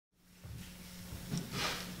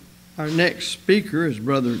Our next speaker is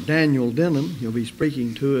Brother Daniel Denham. He'll be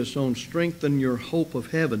speaking to us on Strengthen Your Hope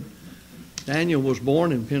of Heaven. Daniel was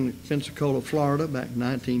born in Pensacola, Florida, back in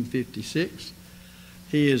 1956.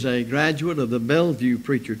 He is a graduate of the Bellevue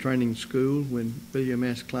Preacher Training School when William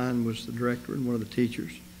S. Klein was the director and one of the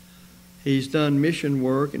teachers. He's done mission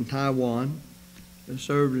work in Taiwan,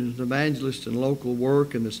 served as an evangelist in local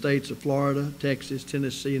work in the states of Florida, Texas,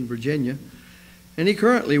 Tennessee, and Virginia. And he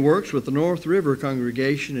currently works with the North River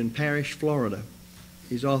congregation in Parrish, Florida.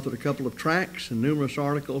 He's authored a couple of tracts and numerous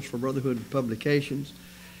articles for Brotherhood publications.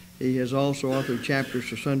 He has also authored chapters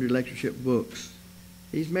for Sunday lectureship books.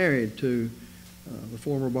 He's married to the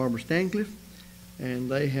former Barbara Stancliffe,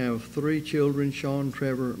 and they have 3 children, Sean,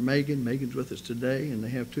 Trevor, Megan. Megan's with us today, and they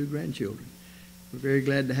have 2 grandchildren. We're very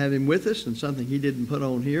glad to have him with us, and something he didn't put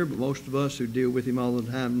on here, but most of us who deal with him all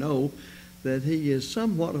the time know that he is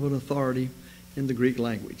somewhat of an authority in the Greek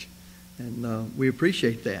language. And we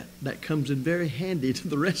appreciate that. That comes in very handy to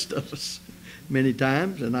the rest of us many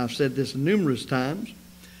times, and I've said this numerous times.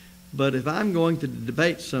 But if I'm going to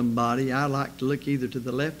debate somebody, I like to look either to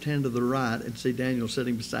the left hand or the right and see Daniel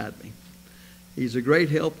sitting beside me. He's a great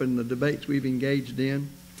help in the debates we've engaged in,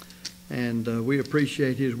 and we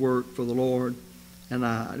appreciate his work for the Lord. And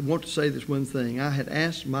I want to say this one thing. I had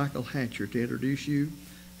asked Michael Hatcher to introduce you.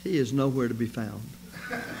 He is nowhere to be found.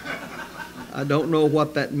 I don't know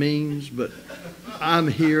what that means, but I'm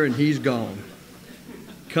here and he's gone.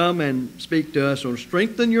 Come and speak to us on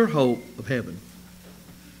Strengthen Your Hope of Heaven.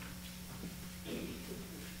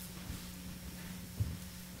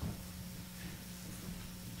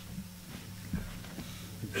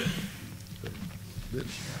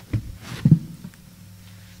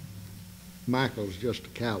 Michael's just a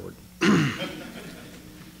coward.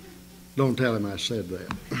 Don't tell him I said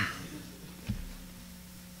that.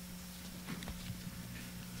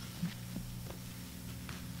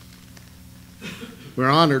 We're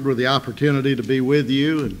honored with the opportunity to be with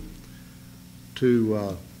you and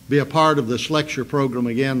to be a part of this lecture program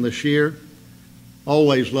again this year.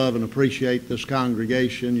 Always love and appreciate this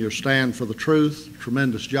congregation, your stand for the truth,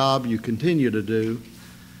 tremendous job you continue to do,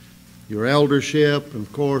 your eldership, and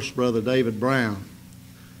of course, Brother David Brown,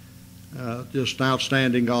 just an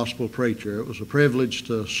outstanding gospel preacher. It was a privilege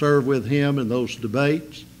to serve with him in those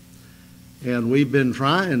debates, and we've been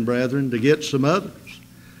trying, brethren, to get some others.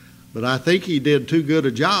 But I think he did too good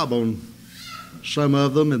a job on some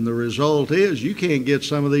of them, and the result is you can't get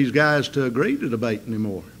some of these guys to agree to debate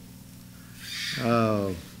anymore.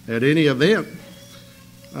 At any event,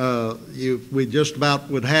 we just about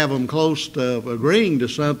would have them close to agreeing to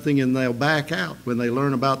something, and they'll back out when they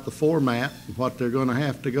learn about the format and what they're going to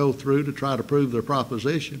have to go through to try to prove their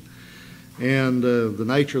proposition. And the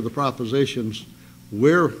nature of the propositions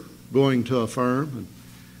we're going to affirm, and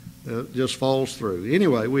it just falls through.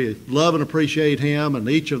 Anyway, we love and appreciate him and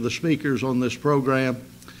each of the speakers on this program,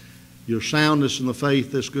 your soundness in the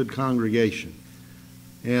faith, this good congregation.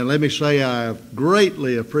 And let me say I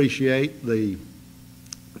greatly appreciate the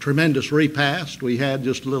tremendous repast we had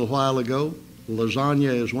just a little while ago.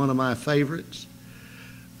 Lasagna is one of my favorites.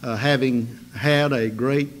 Having had a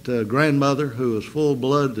great grandmother who was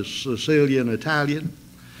full-blood Sicilian Italian,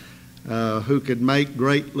 who could make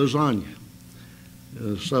great lasagna.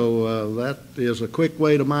 So that is a quick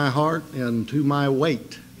way to my heart and to my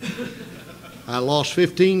weight. I lost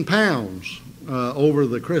 15 pounds over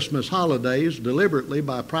the Christmas holidays deliberately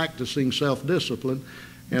by practicing self-discipline,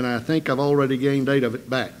 and I think I've already gained 8 of it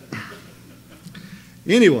back.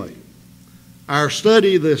 Anyway, our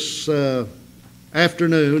study this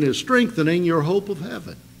afternoon is Strengthening Your Hope of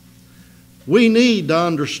Heaven. We need to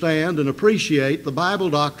understand and appreciate the Bible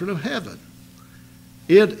doctrine of heaven.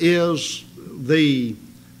 It is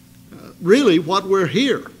really what we're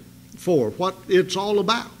here for, what it's all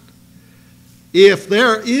about. If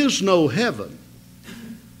there is no heaven,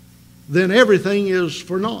 then everything is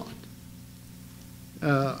for naught.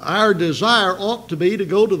 Our desire ought to be to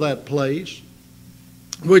go to that place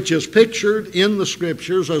which is pictured in the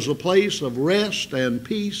Scriptures as a place of rest and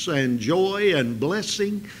peace and joy and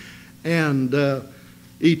blessing and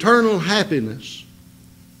eternal happiness,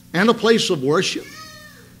 and a place of worship,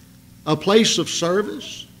 a place of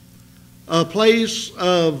service, a place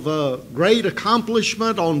of great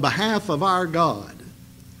accomplishment on behalf of our God,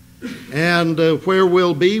 and where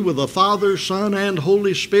we'll be with the Father, Son, and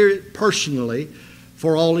Holy Spirit personally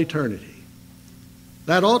for all eternity.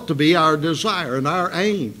 That ought to be our desire and our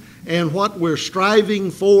aim, and what we're striving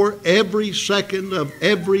for every second of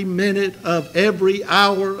every minute of every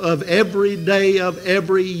hour of every day of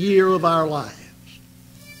every year of our lives.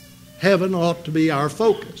 Heaven ought to be our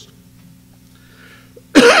focus.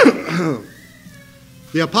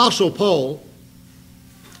 The Apostle Paul,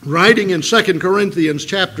 writing in 2 Corinthians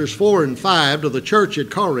chapters 4 and 5 to the church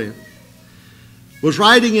at Corinth, was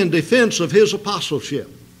writing in defense of his apostleship.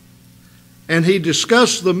 And he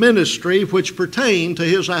discussed the ministry which pertained to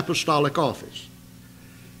his apostolic office.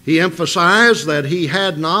 He emphasized that he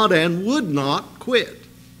had not and would not quit.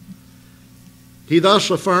 He thus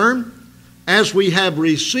affirmed, as we have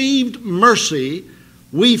received mercy,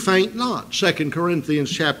 we faint not. 2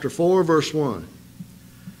 Corinthians chapter 4, verse 1.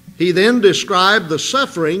 He then described the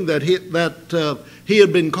suffering that he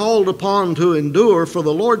had been called upon to endure for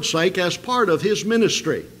the Lord's sake as part of his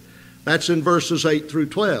ministry. That's in verses 8 through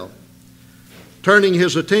 12. Turning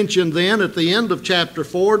his attention then at the end of chapter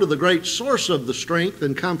 4 to the great source of the strength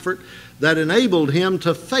and comfort that enabled him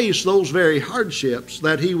to face those very hardships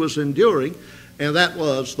that he was enduring, and that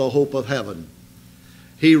was the hope of heaven.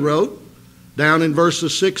 He wrote down in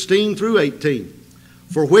verses 16 through 18,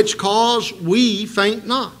 "For which cause we faint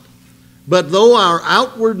not. But though our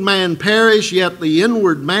outward man perish, yet the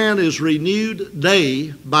inward man is renewed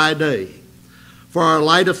day by day. For our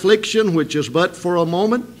light affliction, which is but for a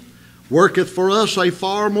moment, worketh for us a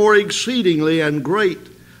far more exceedingly and great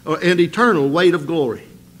and eternal weight of glory.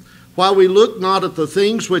 While we look not at the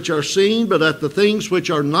things which are seen, but at the things which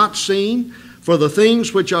are not seen. For the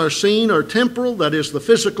things which are seen are temporal," that is, the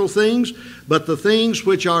physical things, "but the things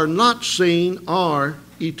which are not seen are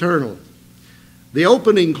eternal." The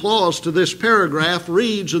opening clause to this paragraph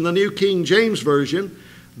reads in the New King James Version,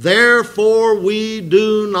 "Therefore we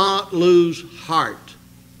do not lose heart."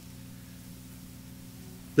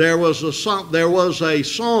 There was a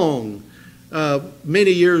song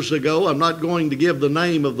many years ago. I'm not going to give the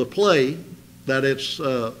name of the play that it's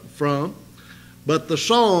from, but the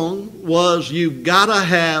song was, "You've got to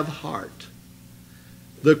have heart."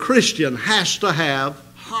 The Christian has to have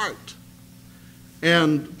heart.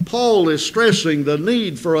 And Paul is stressing the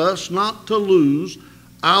need for us not to lose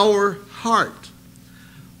our heart.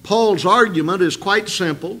 Paul's argument is quite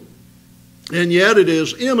simple, and yet it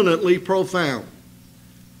is eminently profound.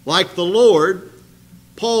 Like the Lord,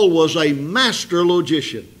 Paul was a master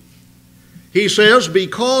logician. He says,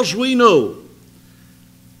 "Because we know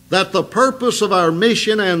that the purpose of our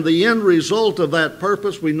mission and the end result of that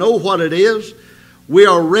purpose, we know what it is, we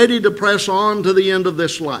are ready to press on to the end of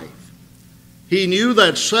this life." He knew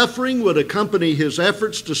that suffering would accompany his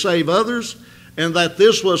efforts to save others, and that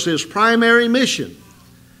this was his primary mission.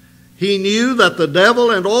 He knew that the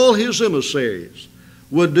devil and all his emissaries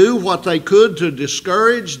would do what they could to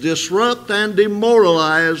discourage, disrupt, and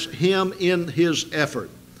demoralize him in his effort,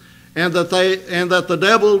 and that the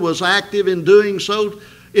devil was active in doing so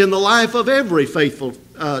in the life of every faithful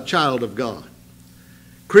child of God.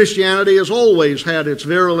 Christianity has always had its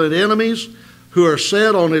virulent enemies who are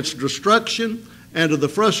set on its destruction and to the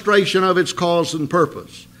frustration of its cause and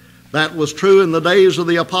purpose. That was true in the days of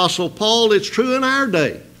the Apostle Paul. It's true in our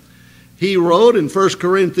day. He wrote in 1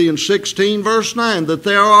 Corinthians 16, verse 9, that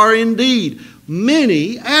there are indeed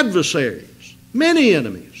many adversaries, many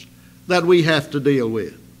enemies that we have to deal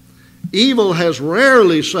with. Evil has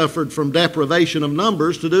rarely suffered from deprivation of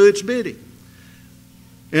numbers to do its bidding.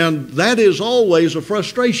 And that is always a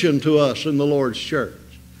frustration to us in the Lord's church.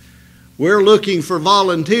 We're looking for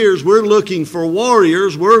volunteers, we're looking for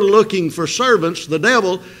warriors, we're looking for servants. The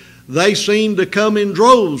devil, they seem to come in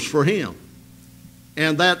droves for him.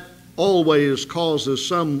 And that always causes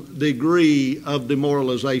some degree of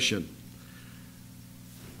demoralization.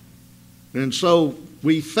 And so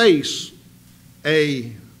we face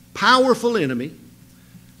a powerful enemy,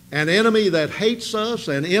 an enemy that hates us,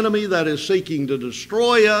 an enemy that is seeking to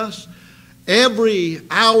destroy us every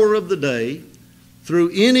hour of the day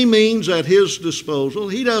through any means at his disposal.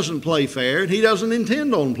 He doesn't play fair, and he doesn't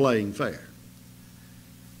intend on playing fair.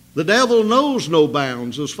 The devil knows no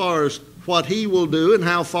bounds as far as what he will do and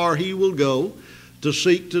how far he will go to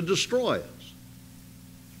seek to destroy us.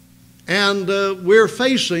 And we're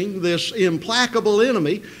facing this implacable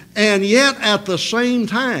enemy, and yet at the same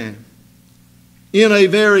time, in a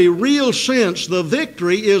very real sense, the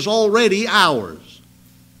victory is already ours.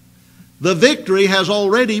 The victory has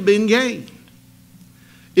already been gained.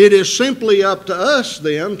 It is simply up to us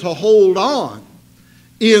then to hold on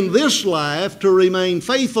in this life, to remain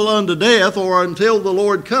faithful unto death or until the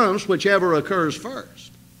Lord comes, whichever occurs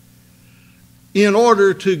first, in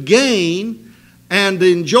order to gain and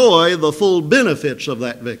enjoy the full benefits of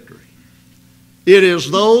that victory. It is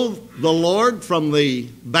though the Lord from the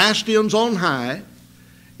bastions on high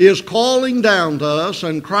is calling down to us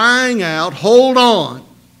and crying out, "Hold on,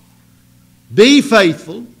 be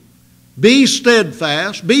faithful, be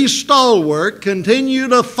steadfast, be stalwart, continue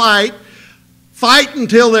to fight. Fight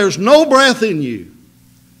until there's no breath in you,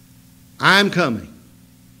 I'm coming.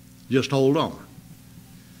 Just hold on.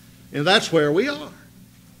 And that's where we are.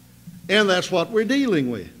 And that's what we're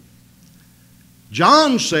dealing with.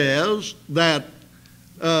 John says that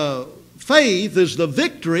faith is the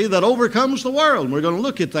victory that overcomes the world. And we're going to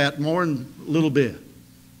look at that more in a little bit.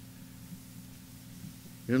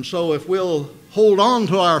 And so if we'll hold on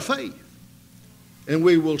to our faith, and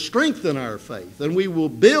we will strengthen our faith, and we will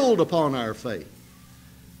build upon our faith,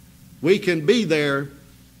 we can be there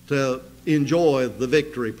to enjoy the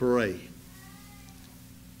victory parade.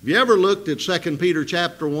 Have you ever looked at 2 Peter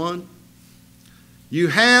chapter 1? You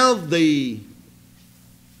have the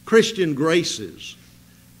Christian graces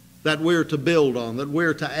that we're to build on, that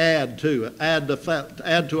we're to add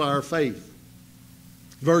to our faith,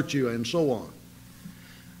 virtue, and so on.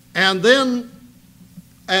 And then,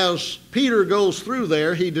 as Peter goes through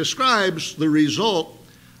there, he describes the result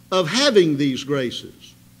of having these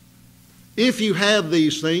graces. If you have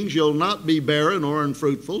these things, you'll not be barren or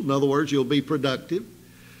unfruitful. In other words, you'll be productive.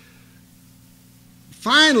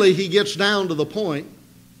 Finally, he gets down to the point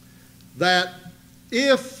that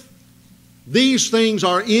if these things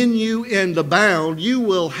are in you and abound, you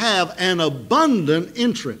will have an abundant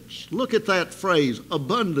entrance. Look at that phrase,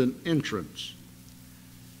 abundant entrance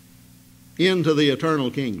into the eternal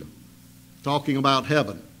kingdom. Talking about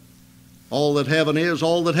heaven. All that heaven is,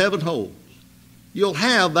 all that heaven holds. You'll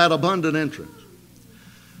have that abundant entrance.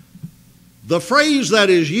 The phrase that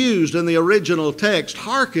is used in the original text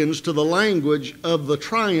harkens to the language of the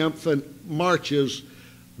triumphant marches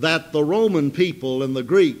that the Roman people and the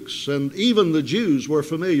Greeks and even the Jews were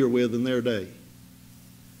familiar with in their day.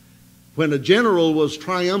 When a general was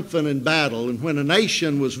triumphant in battle and when a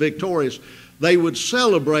nation was victorious, they would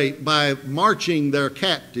celebrate by marching their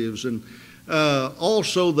captives and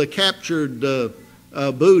also the captured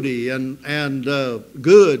booty and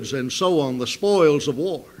goods and so on, the spoils of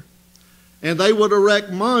war. And they would erect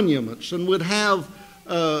monuments and would have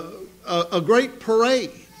a great parade.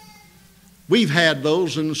 We've had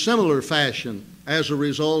those in similar fashion as a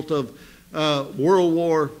result of World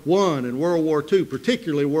War I and World War II,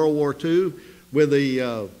 particularly World War II, with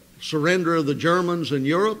the surrender of the Germans in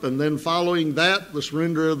Europe, and then following that, the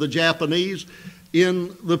surrender of the Japanese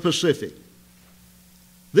in the Pacific.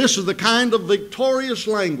 This is the kind of victorious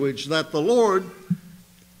language that the Lord,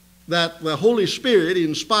 that the Holy Spirit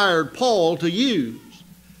inspired Paul to use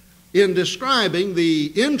in describing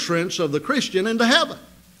the entrance of the Christian into heaven.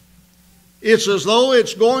 It's as though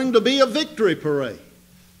it's going to be a victory parade.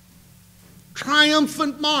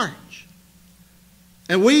 Triumphant march.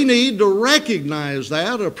 And we need to recognize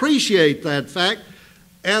that, appreciate that fact,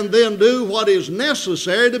 and then do what is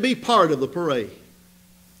necessary to be part of the parade.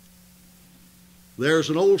 There's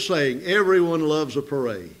an old saying, everyone loves a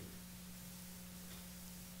parade.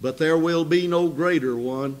 But there will be no greater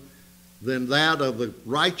one than that of the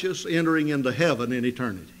righteous entering into heaven in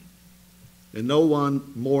eternity. And no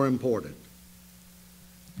one more important.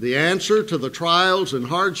 The answer to the trials and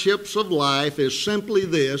hardships of life is simply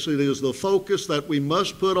this. It is the focus that we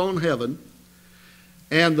must put on heaven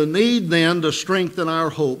and the need then to strengthen our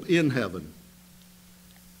hope in heaven.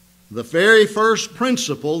 The very first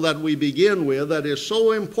principle that we begin with that is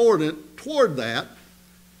so important toward that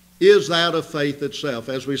is that of faith itself.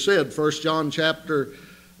 As we said, 1 John chapter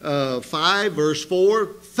 5, verse 4,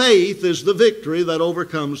 faith is the victory that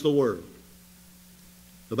overcomes the world.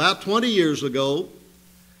 About 20 years ago,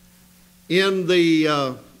 in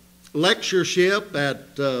the lectureship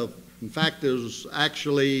at, in fact, it was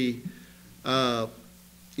actually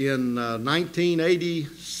in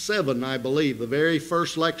 1987, I believe, the very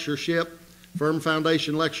first lectureship, Firm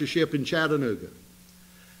Foundation Lectureship in Chattanooga.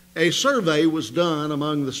 A survey was done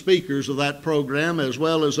among the speakers of that program as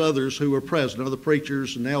well as others who were present, other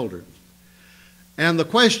preachers and elders. And the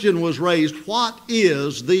question was raised, what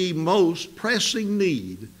is the most pressing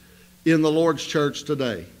need in the Lord's church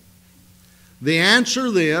today? The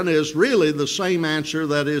answer then is really the same answer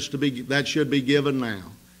that should be given now.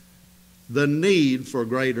 The need for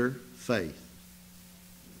greater faith.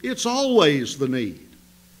 It's always the need.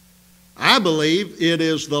 I believe it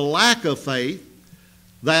is the lack of faith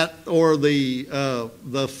that, or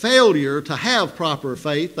the failure to have proper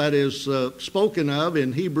faith that is spoken of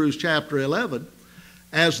in Hebrews chapter 11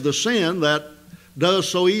 as the sin that does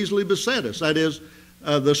so easily beset us. That is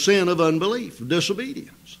the sin of unbelief,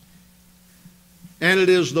 disobedience. And it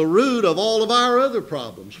is the root of all of our other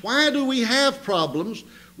problems. Why do we have problems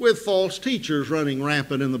with false teachers running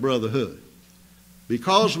rampant in the brotherhood?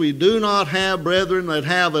 Because we do not have brethren that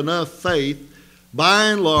have enough faith,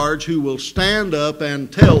 by and large, who will stand up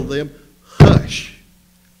and tell them, hush,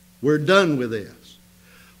 we're done with this.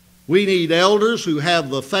 We need elders who have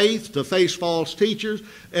the faith to face false teachers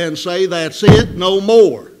and say, that's it, no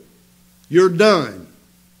more. You're done.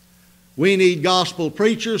 We need gospel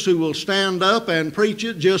preachers who will stand up and preach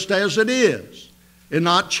it just as it is and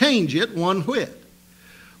not change it one whit.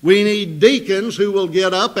 We need deacons who will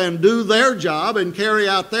get up and do their job and carry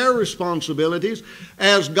out their responsibilities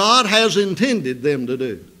as God has intended them to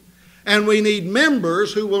do. And we need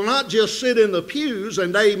members who will not just sit in the pews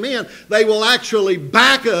and amen. They will actually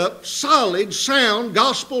back up solid, sound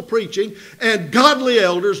gospel preaching and godly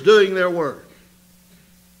elders doing their work.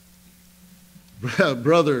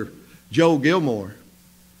 Brother Joe Gilmore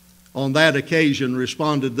on that occasion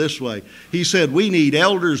responded this way. He said, we need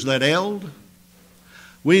elders that eld.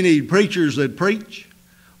 We need preachers that preach.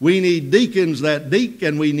 We need deacons that deek.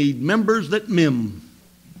 And we need members that mim.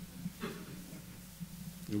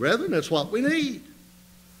 Brethren, that's what we need.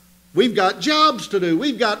 We've got jobs to do.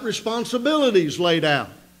 We've got responsibilities laid out.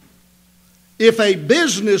 If a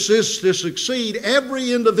business is to succeed,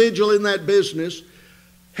 every individual in that business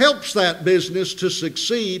helps that business to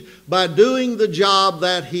succeed by doing the job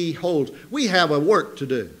that he holds. We have a work to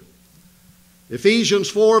do. Ephesians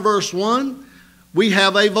 4 verse 1, we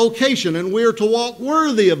have a vocation and we're to walk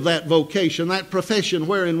worthy of that vocation, that profession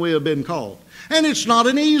wherein we have been called. And it's not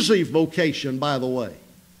an easy vocation, by the way.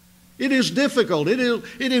 It is difficult.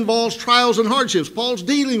 It involves trials and hardships. Paul's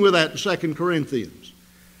dealing with that in 2 Corinthians.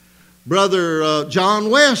 Brother John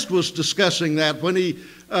West was discussing that when he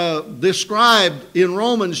described in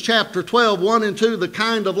Romans chapter 12, 1 and 2, the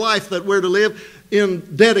kind of life that we're to live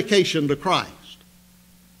in dedication to Christ.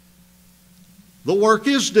 The work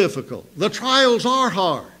is difficult. The trials are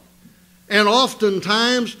hard. And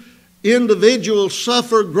oftentimes, individuals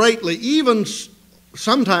suffer greatly, even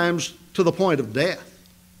sometimes to the point of death.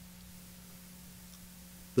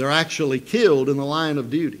 They're actually killed in the line of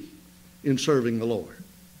duty in serving the Lord.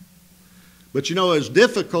 But you know, as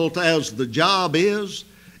difficult as the job is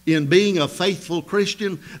in being a faithful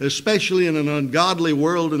Christian, especially in an ungodly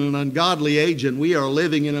world and an ungodly age, and we are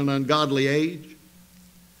living in an ungodly age,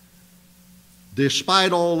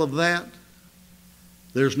 despite all of that,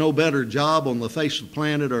 there's no better job on the face of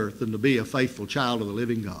planet Earth than to be a faithful child of the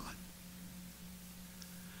living God.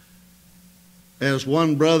 As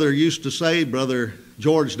one brother used to say, Brother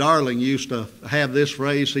George Darling used to have this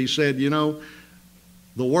phrase. He said, you know,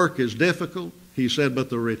 the work is difficult, he said, but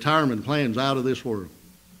the retirement plan's out of this world.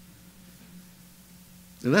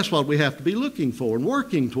 And that's what we have to be looking for and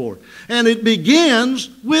working toward. And it begins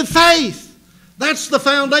with faith. That's the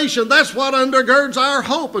foundation. That's what undergirds our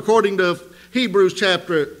hope, according to Hebrews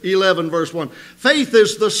chapter 11, verse 1. Faith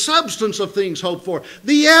is the substance of things hoped for,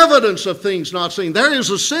 the evidence of things not seen. There is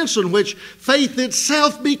a sense in which faith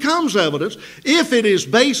itself becomes evidence if it is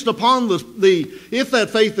based upon if that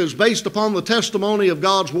faith is based upon the testimony of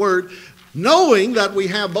God's Word, knowing that we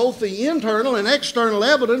have both the internal and external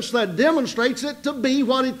evidence that demonstrates it to be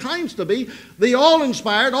what it claims to be, the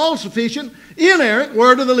all-inspired, all-sufficient, inerrant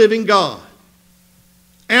Word of the living God.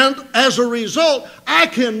 And as a result, I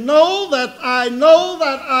can know that I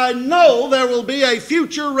know there will be a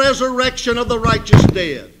future resurrection of the righteous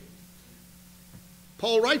dead.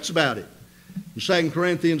 Paul writes about it in 2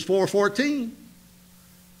 Corinthians 4:14.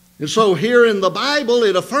 And so here in the Bible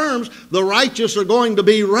it affirms the righteous are going to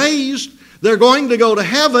be raised. They're going to go to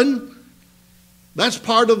heaven. That's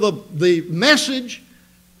part of the message.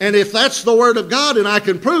 And if that's the Word of God, and I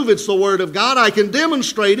can prove it's the Word of God, I can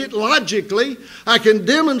demonstrate it logically, I can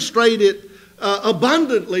demonstrate it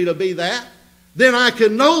abundantly to be that, then I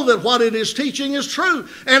can know that what it is teaching is true.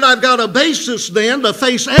 And I've got a basis then to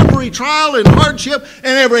face every trial and hardship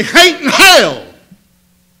and every hate and hell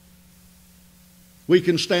we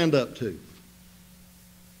can stand up to.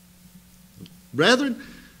 Brethren,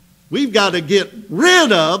 we've got to get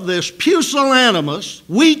rid of this pusillanimous,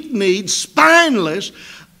 weak-kneed, spineless,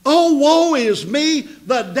 oh, woe is me,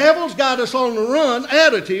 the devil's got us on the run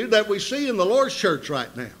attitude that we see in the Lord's church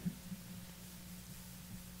right now.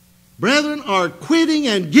 Brethren are quitting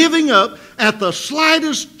and giving up at the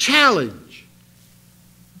slightest challenge.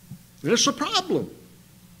 And it's a problem.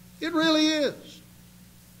 It really is.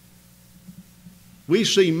 We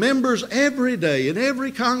see members every day in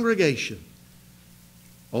every congregation.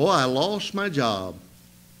 Oh, I lost my job.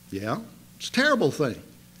 Yeah, it's a terrible thing.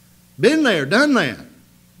 Been there, done that.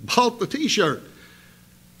 Bought the t-shirt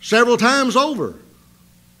several times over.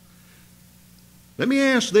 Let me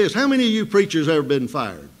ask this. How many of you preachers ever been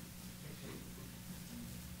fired?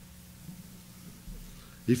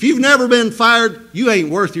 If you've never been fired, you ain't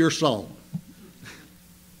worth your salt.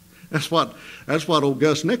 That's what old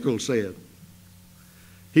Gus Nichols said.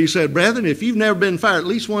 He said, brethren, if you've never been fired at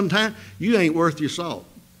least one time, you ain't worth your salt.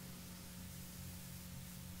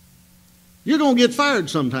 You're going to get fired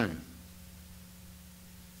sometime.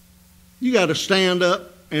 You got to stand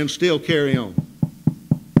up and still carry on,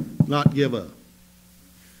 not give up.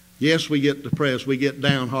 Yes, we get depressed, we get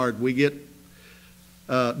downhearted, we get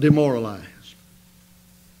demoralized.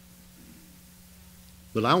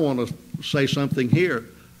 But I want to say something here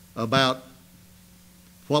about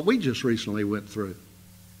what we just recently went through.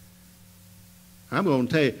 I'm going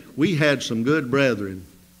to tell you, we had some good brethren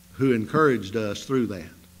who encouraged us through that.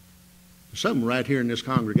 Some right here in this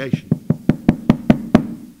congregation.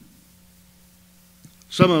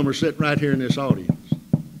 Some of them are sitting right here in this audience.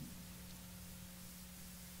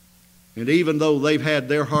 And even though they've had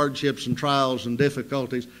their hardships and trials and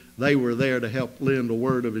difficulties, they were there to help lend a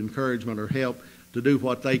word of encouragement or help to do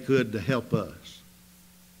what they could to help us.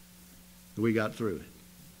 We got through it.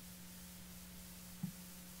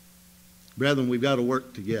 Brethren, we've got to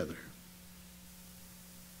work together.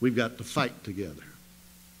 We've got to fight together.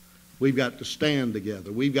 We've got to stand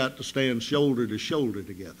together. We've got to stand shoulder to shoulder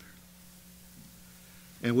together.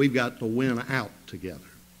 And we've got to win out together.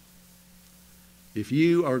 If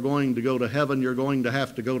you are going to go to heaven, you're going to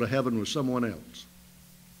have to go to heaven with someone else.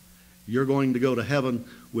 You're going to go to heaven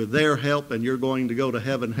with their help, and you're going to go to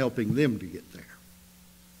heaven helping them to get there.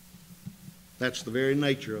 That's the very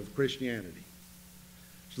nature of Christianity.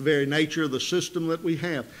 It's the very nature of the system that we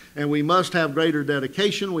have. And we must have greater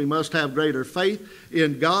dedication. We must have greater faith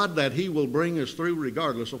in God that He will bring us through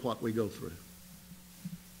regardless of what we go through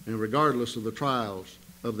and regardless of the trials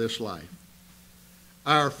of this life.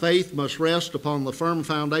 Our faith must rest upon the firm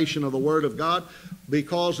foundation of the Word of God,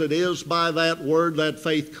 because it is by that Word that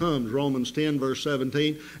faith comes, Romans 10, verse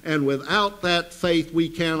 17. And without that faith we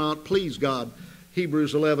cannot please God,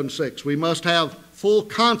 Hebrews 11:6. We must have full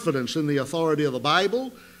confidence in the authority of the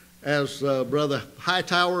Bible, as Brother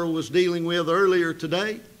Hightower was dealing with earlier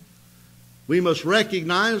today. We must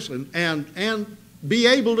recognize and be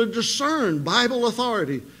able to discern Bible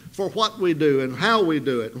authority for what we do and how we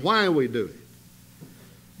do it and why we do it.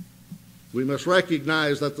 We must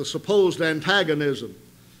recognize that the supposed antagonism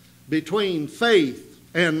between faith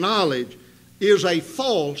and knowledge is a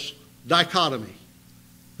false dichotomy,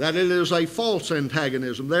 that it is a false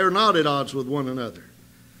antagonism. They're not at odds with one another.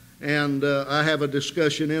 And I have a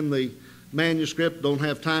discussion in the manuscript, don't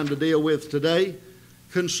have time to deal with today,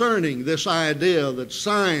 concerning this idea that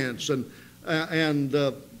science and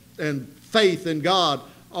faith in God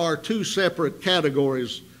are two separate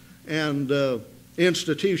categories and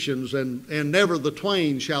institutions, and never the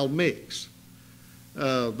twain shall mix.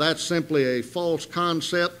 That's simply a false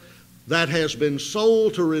concept that has been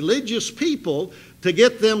sold to religious people to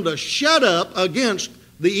get them to shut up against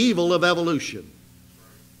the evil of evolution.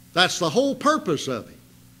 That's the whole purpose of it,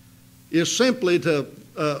 is simply to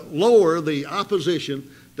lower the opposition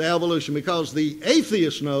to evolution, because the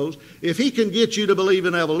atheist knows if he can get you to believe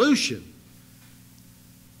in evolution,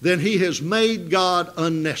 then he has made God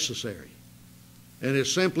unnecessary. And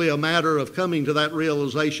it's simply a matter of coming to that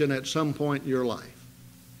realization at some point in your life.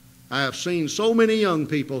 I have seen so many young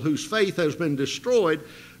people whose faith has been destroyed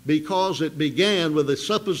because it began with the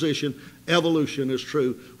supposition evolution is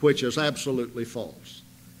true, which is absolutely false.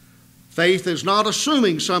 Faith is not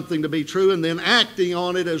assuming something to be true and then acting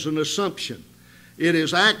on it as an assumption. It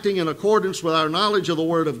is acting in accordance with our knowledge of the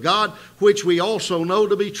Word of God, which we also know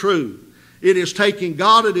to be true. It is taking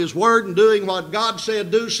God at His word and doing what God said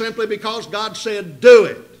do simply because God said do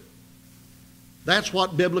it. That's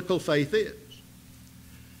what biblical faith is.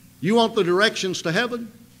 You want the directions to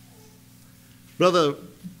heaven? Brother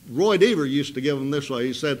Roy Deaver used to give them this way.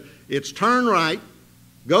 He said, it's turn right,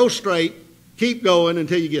 go straight, keep going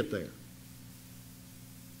until you get there.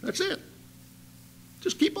 That's it.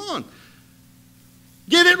 Just keep on.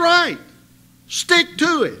 Get it right. Stick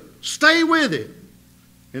to it. Stay with it.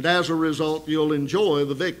 And as a result, you'll enjoy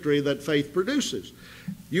the victory that faith produces.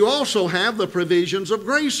 You also have the provisions of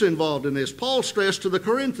grace involved in this. Paul stressed to the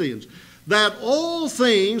Corinthians that all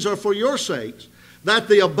things are for your sakes, that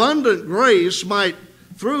the abundant grace might,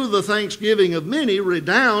 through the thanksgiving of many,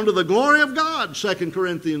 redound to the glory of God, 2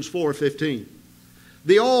 Corinthians 4:15.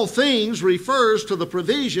 The all things refers to the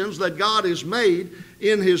provisions that God has made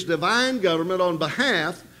in His divine government on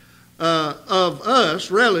behalf of us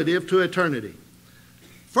relative to eternity.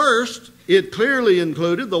 First, it clearly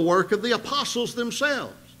included the work of the apostles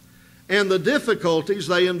themselves and the difficulties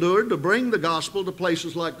they endured to bring the gospel to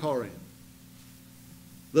places like Corinth.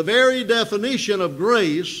 The very definition of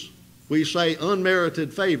grace, we say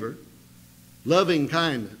unmerited favor, loving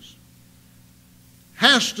kindness,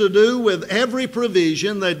 has to do with every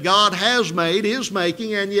provision that God has made, is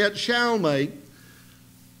making, and yet shall make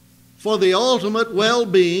for the ultimate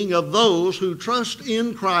well-being of those who trust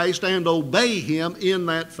in Christ and obey Him in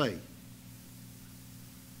that faith.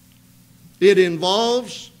 It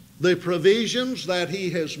involves the provisions that He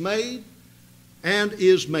has made and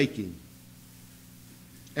is making.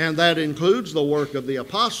 And that includes the work of the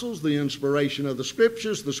apostles, the inspiration of the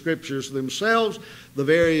Scriptures themselves, the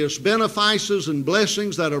various benefices and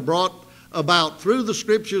blessings that are brought about through the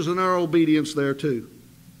Scriptures and our obedience thereto.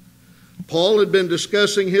 Paul had been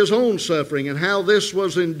discussing his own suffering and how this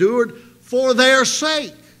was endured for their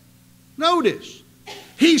sake. Notice,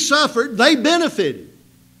 he suffered, they benefited.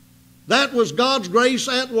 That was God's grace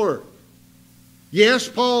at work. Yes,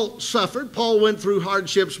 Paul suffered. Paul went through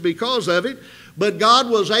hardships because of it, but God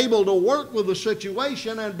was able to work with the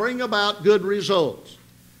situation and bring about good results.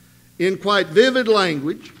 In quite vivid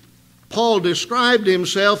language, Paul described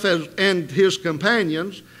himself and his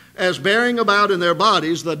companions as bearing about in their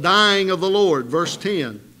bodies the dying of the Lord, verse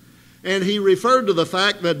 10. And he referred to the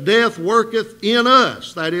fact that death worketh in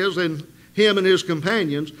us, that is, in him and his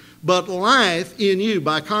companions, but life in you,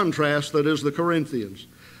 by contrast, that is the Corinthians.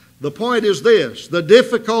 The point is this: the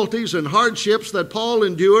difficulties and hardships that Paul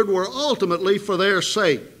endured were ultimately for their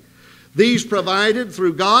sake. These provided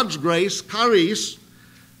through God's grace, charis,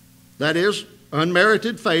 that is,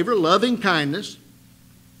 unmerited favor, loving kindness,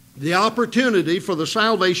 the opportunity for the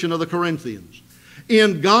salvation of the Corinthians.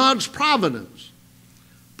 In God's providence,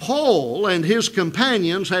 Paul and his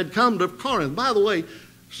companions had come to Corinth. By the way,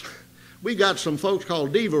 we got some folks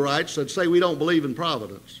called Deverites that say we don't believe in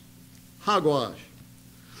providence. Hogwash.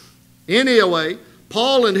 Anyway,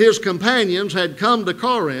 Paul and his companions had come to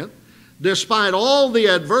Corinth, despite all the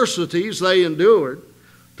adversities they endured,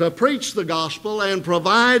 to preach the gospel and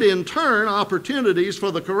provide in turn opportunities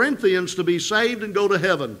for the Corinthians to be saved and go to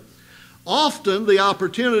heaven. Often the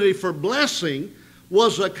opportunity for blessing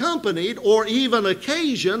was accompanied or even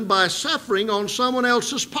occasioned by suffering on someone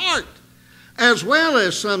else's part, as well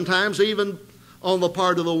as sometimes even on the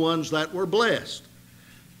part of the ones that were blessed.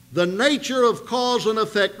 The nature of cause and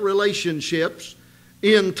effect relationships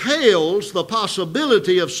entails the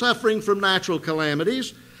possibility of suffering from natural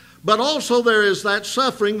calamities, but also there is that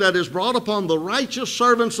suffering that is brought upon the righteous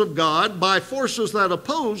servants of God by forces that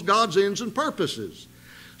oppose God's ends and purposes.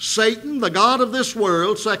 Satan, the god of this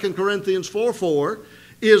world, 2 Corinthians 4:4,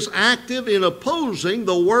 is active in opposing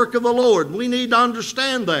the work of the Lord. We need to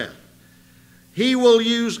understand that. He will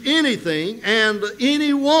use anything and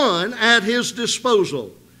anyone at his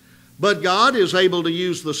disposal. But God is able to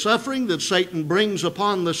use the suffering that Satan brings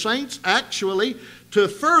upon the saints actually to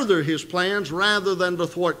further his plans rather than to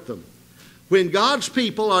thwart them. When God's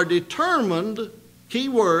people are determined, key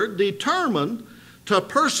word, determined to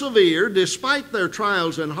persevere despite their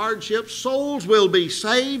trials and hardships, souls will be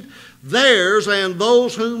saved, theirs and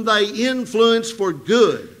those whom they influence for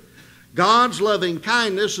good. God's loving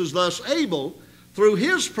kindness is thus able, through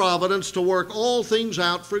His providence, to work all things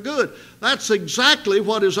out for good. That's exactly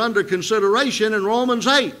what is under consideration in Romans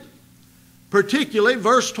 8, particularly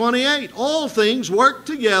verse 28. All things work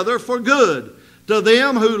together for good to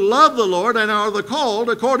them who love the Lord and are the called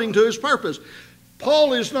according to His purpose.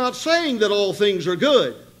 Paul is not saying that all things are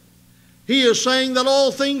good. He is saying that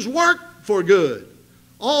all things work for good.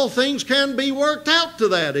 All things can be worked out to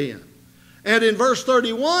that end. And in verse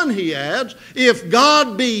 31 he adds, if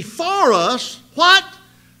God be for us, what?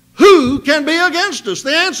 Who can be against us?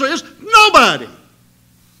 The answer is nobody.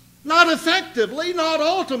 Not effectively, not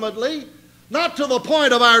ultimately, not to the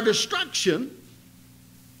point of our destruction.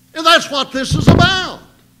 And that's what this is about.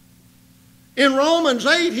 In Romans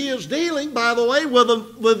 8, he is dealing, by the way,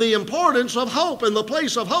 with the importance of hope and the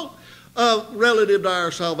place of hope relative to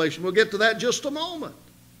our salvation. We'll get to that in just a moment.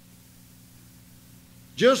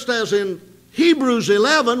 Just as in Hebrews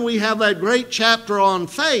 11, we have that great chapter on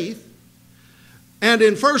faith, and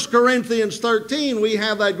in 1 Corinthians 13, we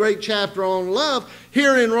have that great chapter on love.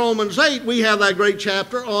 Here in Romans 8, we have that great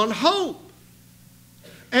chapter on hope.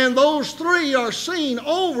 And those three are seen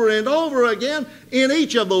over and over again in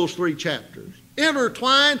each of those three chapters,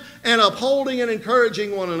 intertwined and upholding and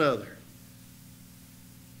encouraging one another.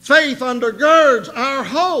 Faith undergirds our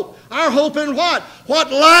hope. Our hope in what?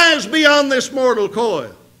 What lies beyond this mortal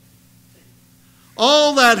coil.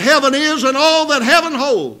 All that heaven is and all that heaven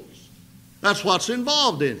holds. That's what's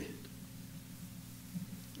involved in it.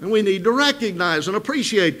 And we need to recognize and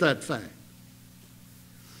appreciate that fact.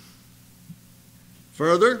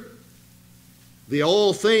 Further, the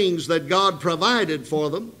all things that God provided for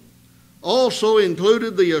them also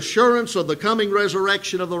included the assurance of the coming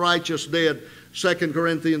resurrection of the righteous dead, 2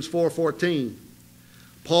 Corinthians 4:14.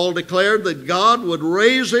 Paul declared that God would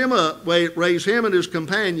raise him and his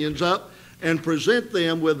companions up and present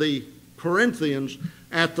them with the Corinthians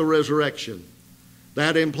at the resurrection.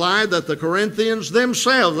 That implied that the Corinthians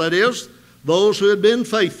themselves, that is, those who had been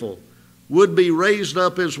faithful, would be raised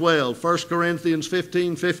up as well. 1 Corinthians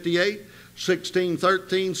 15:58,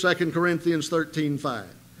 16:13, 2 Corinthians 13:5.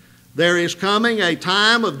 There is coming a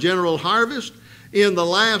time of general harvest in the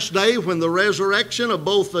last day when the resurrection of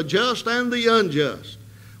both the just and the unjust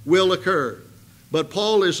will occur. But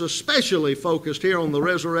Paul is especially focused here on the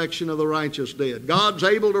resurrection of the righteous dead. God's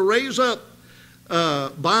able to raise up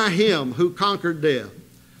by him who conquered death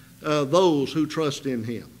those who trust in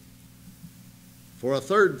him. For a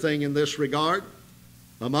third thing in this regard,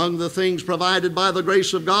 among the things provided by the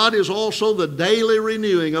grace of God is also the daily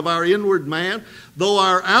renewing of our inward man. Though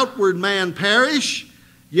our outward man perish,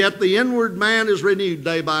 yet the inward man is renewed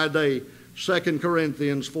day by day. 2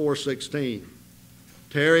 Corinthians 4:16.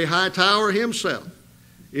 Terry Hightower himself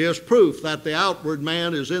is proof that the outward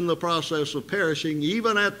man is in the process of perishing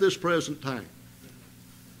even at this present time.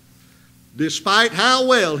 Despite how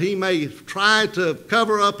well he may try to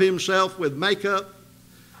cover up himself with makeup,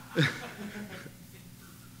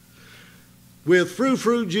 with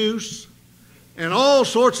frou-frou juice, and all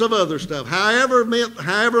sorts of other stuff,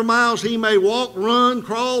 however miles he may walk, run,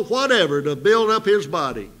 crawl, whatever, to build up his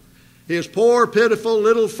body, his poor, pitiful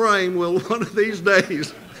little frame will one of these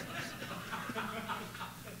days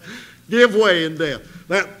give way in death.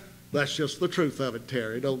 That's just the truth of it,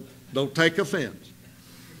 Terry. Don't take offense.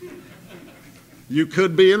 You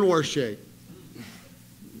could be in worse shape.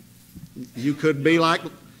 You could be like...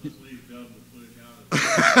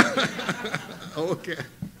 Okay.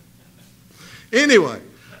 Anyway,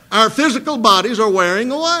 our physical bodies are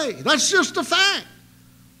wearing away. That's just a fact.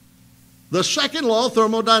 The second law of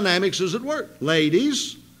thermodynamics is at work.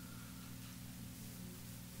 Ladies,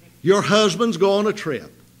 your husbands go on a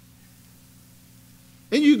trip.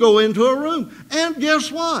 And you go into a room. And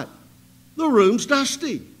guess what? The room's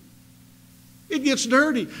dusty. It gets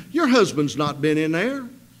dirty. Your husband's not been in there.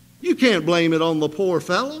 You can't blame it on the poor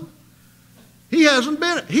fellow. He hasn't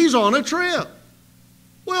been. He's on a trip.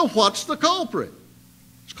 Well, what's the culprit?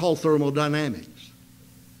 It's called thermodynamics.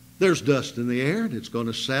 There's dust in the air and it's going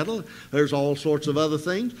to settle. There's all sorts of other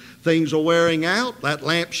things. Things are wearing out. That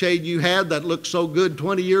lampshade you had that looked so good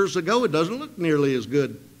 20 years ago, it doesn't look nearly as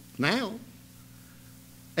good now.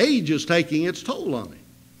 Age is taking its toll on it.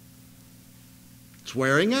 It's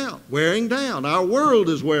wearing out, wearing down. Our world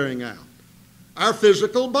is wearing out. Our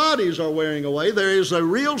physical bodies are wearing away. There is a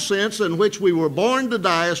real sense in which we were born to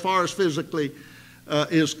die as far as physically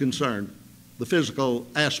is concerned, the physical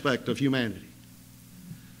aspect of humanity.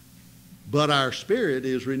 But our spirit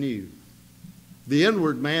is renewed. The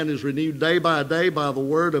inward man is renewed day by day by the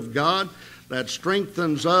Word of God that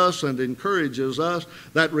strengthens us and encourages us,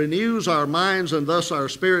 that renews our minds and thus our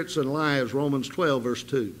spirits and lives, Romans 12, verse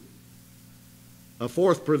 2. A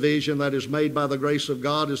fourth provision that is made by the grace of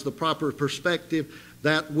God is the proper perspective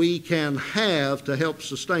that we can have to help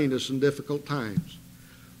sustain us in difficult times.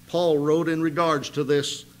 Paul wrote in regards to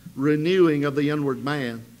this renewing of the inward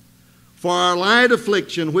man, "For our light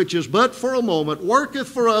affliction, which is but for a moment, worketh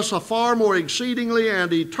for us a far more exceedingly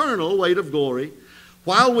and eternal weight of glory,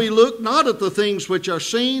 while we look not at the things which are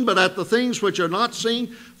seen, but at the things which are not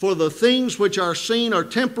seen. For the things which are seen are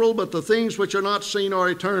temporal, but the things which are not seen are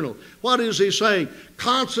eternal." What is he saying?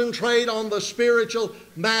 Concentrate on the spiritual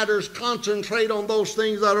matters. Concentrate on those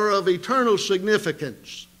things that are of eternal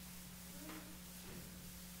significance.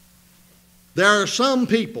 There are some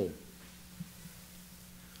people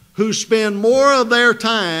who spend more of their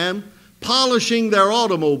time polishing their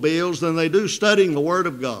automobiles than they do studying the Word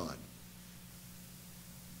of God.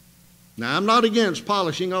 Now, I'm not against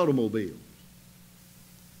polishing automobiles,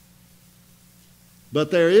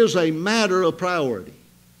 but there is a matter of priority.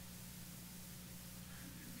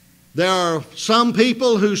 There are some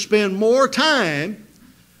people who spend more time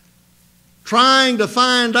trying to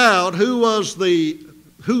find out who,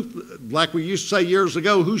 like we used to say years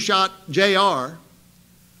ago, who shot J.R.,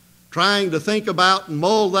 trying to think about and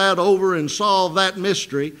mull that over and solve that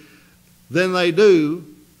mystery, than they do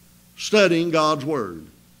studying God's Word.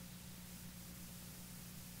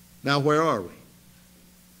 Now, where are we?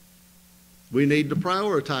 We need to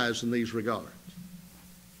prioritize in these regards.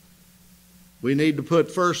 We need to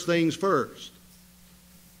put first things first.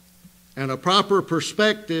 And a proper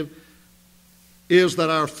perspective is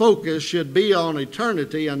that our focus should be on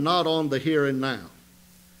eternity and not on the here and now.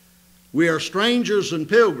 We are strangers and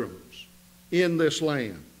pilgrims in this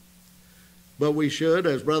land. But we should,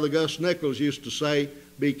 as Brother Gus Nichols used to say,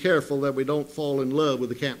 be careful that we don't fall in love with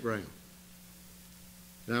the campground.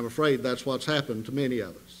 And I'm afraid that's what's happened to many of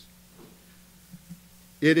us.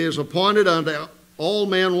 It is appointed unto all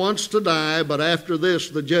men once to die, but after this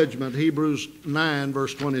the judgment, Hebrews 9,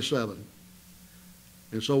 verse 27.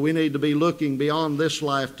 And so we need to be looking beyond this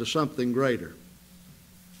life to something greater.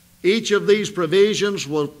 Each of these provisions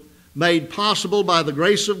was made possible by the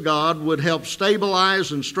grace of God, would help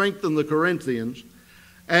stabilize and strengthen the Corinthians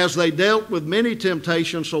as they dealt with many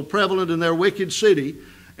temptations so prevalent in their wicked city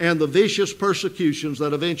and the vicious persecutions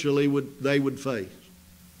that eventually they would face.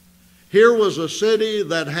 Here was a city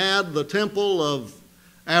that had the temple of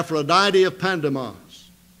Aphrodite of Pandemos,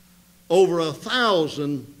 over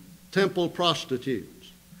 1,000 temple prostitutes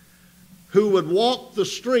who would walk the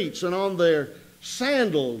streets, and on their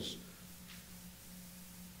sandals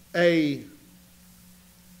a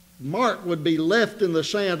mark would be left in the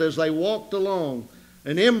sand as they walked along.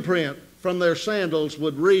 An imprint from their sandals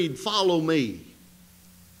would read, "Follow me,"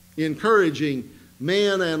 encouraging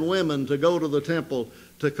men and women to go to the temple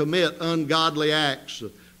to commit ungodly acts,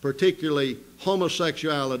 particularly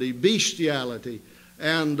homosexuality, bestiality,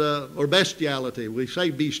 or bestiality. We say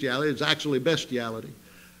bestiality, it's actually bestiality.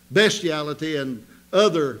 Bestiality and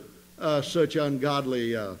other such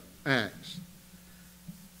ungodly acts.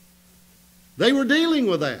 They were dealing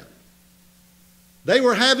with that. They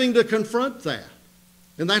were having to confront that.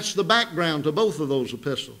 And that's the background to both of those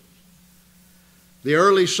epistles. The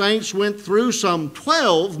early saints went through some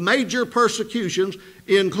 12 major persecutions,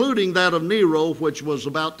 including that of Nero, which was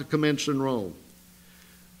about to commence in Rome.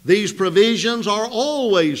 These provisions are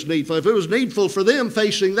always needful. If it was needful for them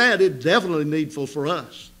facing that, it's definitely needful for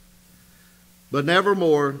us. But never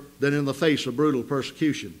more than in the face of brutal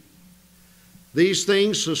persecution. These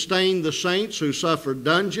things sustained the saints who suffered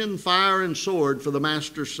dungeon, fire, and sword for the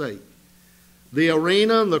Master's sake. The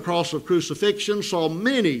arena and the cross of crucifixion saw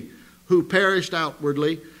many who perished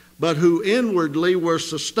outwardly, but who inwardly were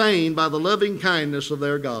sustained by the loving kindness of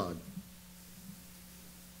their God.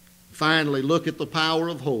 Finally, look at the power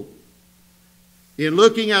of hope. In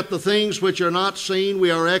looking at the things which are not seen,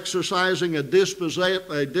 we are exercising a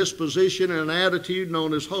disposition and an attitude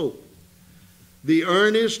known as hope. The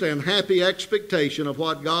earnest and happy expectation of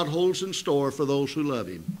what God holds in store for those who love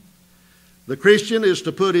Him. The Christian is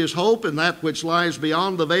to put his hope in that which lies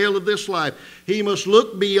beyond the veil of this life. He must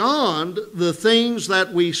look beyond the things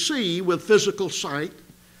that we see with physical sight,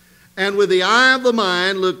 and with the eye of the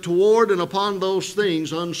mind look toward and upon those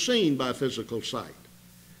things unseen by physical sight.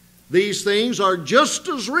 These things are just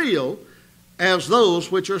as real as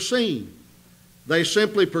those which are seen. They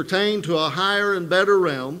simply pertain to a higher and better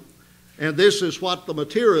realm, and this is what the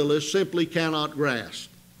materialist simply cannot grasp.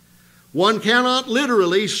 One cannot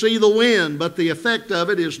literally see the wind, but the effect of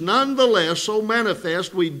it is nonetheless so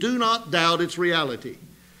manifest we do not doubt its reality.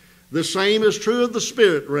 The same is true of the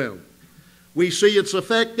spirit realm. We see its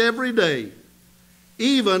effect every day,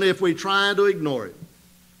 even if we try to ignore it.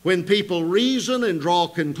 When people reason and draw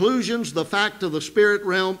conclusions, the fact of the spirit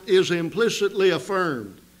realm is implicitly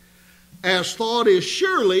affirmed, as thought is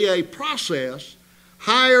surely a process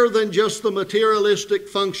higher than just the materialistic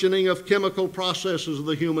functioning of chemical processes of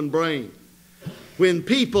the human brain. When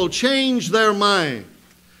people change their mind,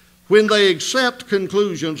 when they accept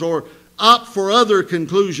conclusions or opt for other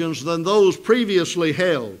conclusions than those previously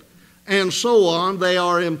held, and so on, they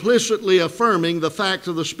are implicitly affirming the fact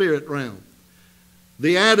of the spirit realm.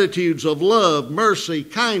 The attitudes of love, mercy,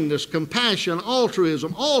 kindness, compassion,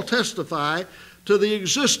 altruism all testify to the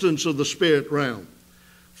existence of the spirit realm.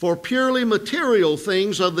 For purely material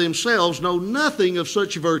things of themselves know nothing of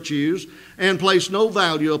such virtues and place no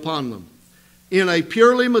value upon them. In a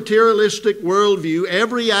purely materialistic worldview,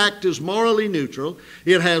 every act is morally neutral.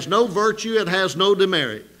 It has no virtue, it has no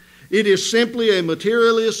demerit. It is simply a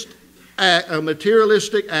materialistic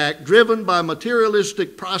act driven by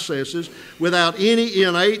materialistic processes without any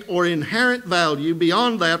innate or inherent value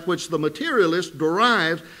beyond that which the materialist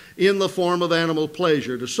derives in the form of animal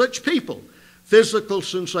pleasure. To such people, physical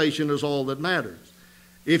sensation is all that matters.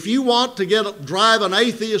 If you want to drive an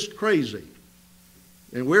atheist crazy,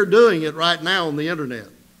 and we're doing it right now on the internet,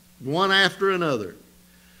 one after another,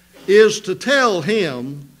 is to tell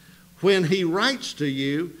him when he writes to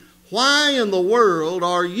you, why in the world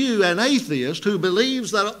are you, an atheist who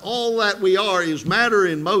believes that all that we are is matter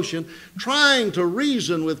in motion, trying to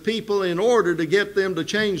reason with people in order to get them to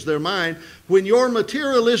change their mind, when your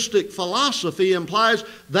materialistic philosophy implies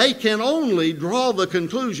they can only draw the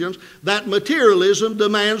conclusions that materialism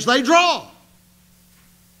demands they draw?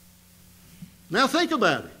 Now think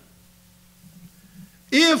about it.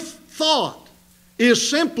 If thought is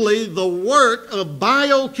simply the work of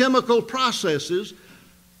biochemical processes,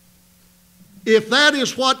 if that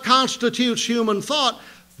is what constitutes human thought,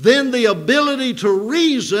 then the ability to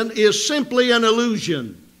reason is simply an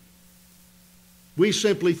illusion. We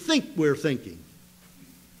simply think we're thinking.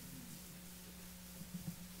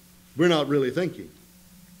 We're not really thinking,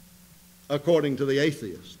 according to the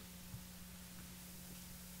atheist.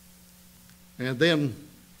 And then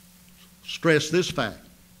stress this fact.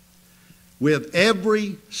 With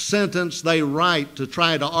every sentence they write to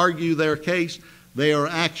try to argue their case, they are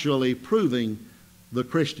actually proving the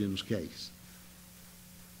Christian's case.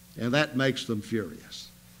 And that makes them furious.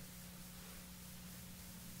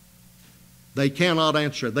 They cannot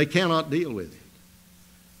answer it. They cannot deal with it.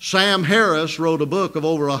 Sam Harris wrote a book of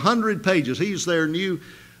over 100 pages. He's their new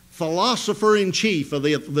philosopher-in-chief of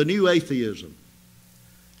the new atheism.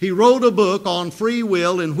 He wrote a book on free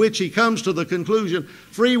will in which he comes to the conclusion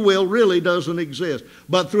free will really doesn't exist.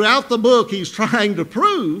 But throughout the book, he's trying to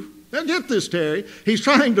prove, now get this, Terry, he's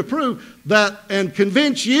trying to prove that and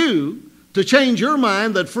convince you to change your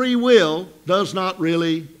mind that free will does not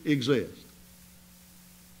really exist.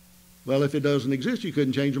 Well, if it doesn't exist, you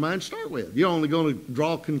couldn't change your mind to start with. You're only going to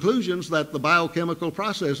draw conclusions that the biochemical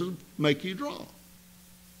processes make you draw.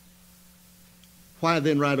 Why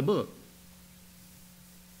then write a book?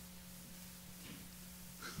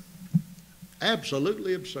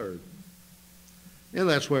 Absolutely absurd. And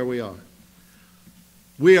that's where we are.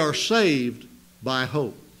 We are saved by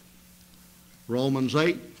hope. Romans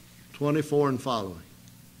 8:24 and following.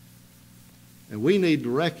 And we need to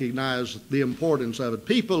recognize the importance of it.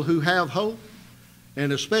 People who have hope,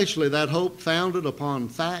 and especially that hope founded upon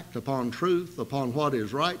fact, upon truth, upon what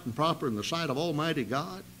is right and proper in the sight of Almighty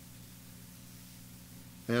God.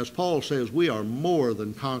 As Paul says, we are more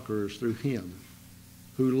than conquerors through Him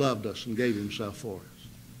who loved us and gave Himself for us.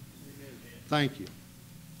 Thank you.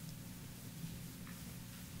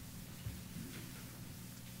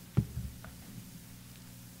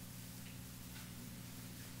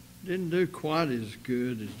 Didn't do quite as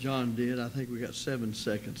good as John did. I think we got 7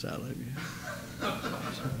 seconds out of you.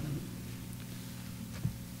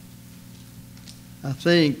 I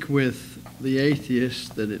think with the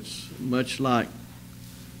atheist that it's much like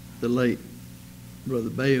the late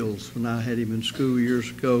Brother Bales, when I had him in school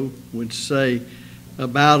years ago, would say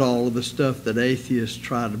about all of the stuff that atheists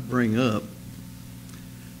try to bring up.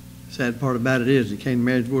 Sad part about it is, he came to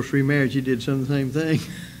marriage, divorce, remarriage, he did some of the same thing.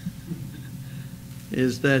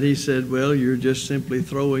 Is that he said, well, you're just simply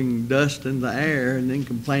throwing dust in the air and then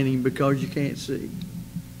complaining because you can't see.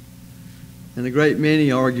 And a great many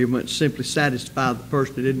arguments simply satisfy the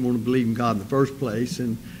person that didn't want to believe in God in the first place,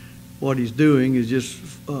 and what he's doing is just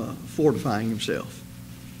fortifying himself.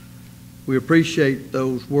 We appreciate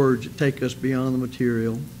those words that take us beyond the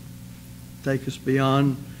material, take us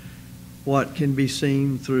beyond what can be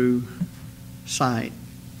seen through sight,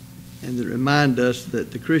 and that remind us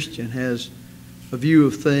that the Christian has a view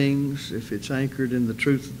of things, if it's anchored in the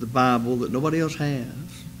truth of the Bible, that nobody else has.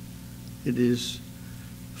 It is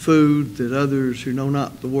food that others who know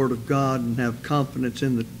not the Word of God and have confidence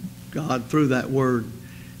in God through that Word,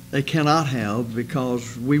 they cannot have,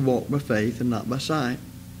 because we walk by faith and not by sight.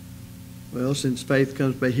 Well, since faith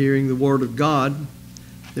comes by hearing the Word of God,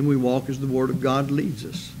 then we walk as the Word of God leads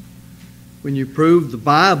us. When you prove the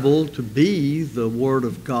Bible to be the Word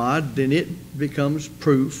of God, then it becomes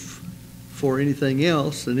proof for anything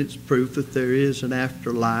else, and it's proof that there is an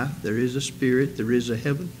afterlife, there is a spirit, there is a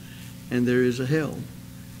heaven, and there is a hell.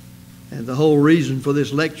 And the whole reason for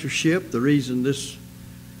this lectureship, the reason this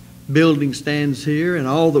building stands here, and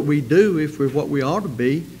all that we do, if we're what we ought to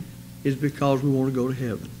be, is because we want to go to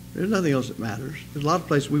heaven. There's nothing else that matters. There's a lot of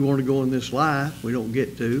places we want to go in this life we don't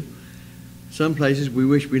get to. Some places we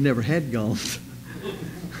wish we never had gone.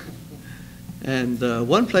 And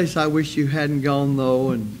one place I wish you hadn't gone,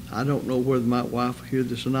 though, and I don't know whether my wife will hear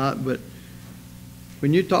this or not, but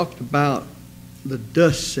when you talked about the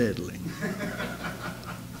dust settling,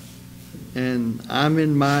 and I'm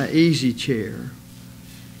in my easy chair,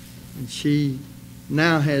 and she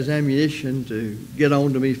now has ammunition to get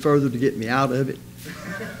on to me further to get me out of it,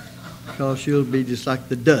 because she'll be just like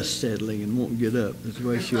the dust settling and won't get up. That's the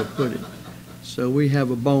way she'll put it. So we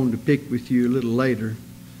have a bone to pick with you a little later.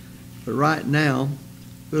 But right now,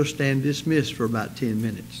 we'll stand dismissed for about 10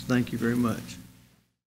 minutes. Thank you very much.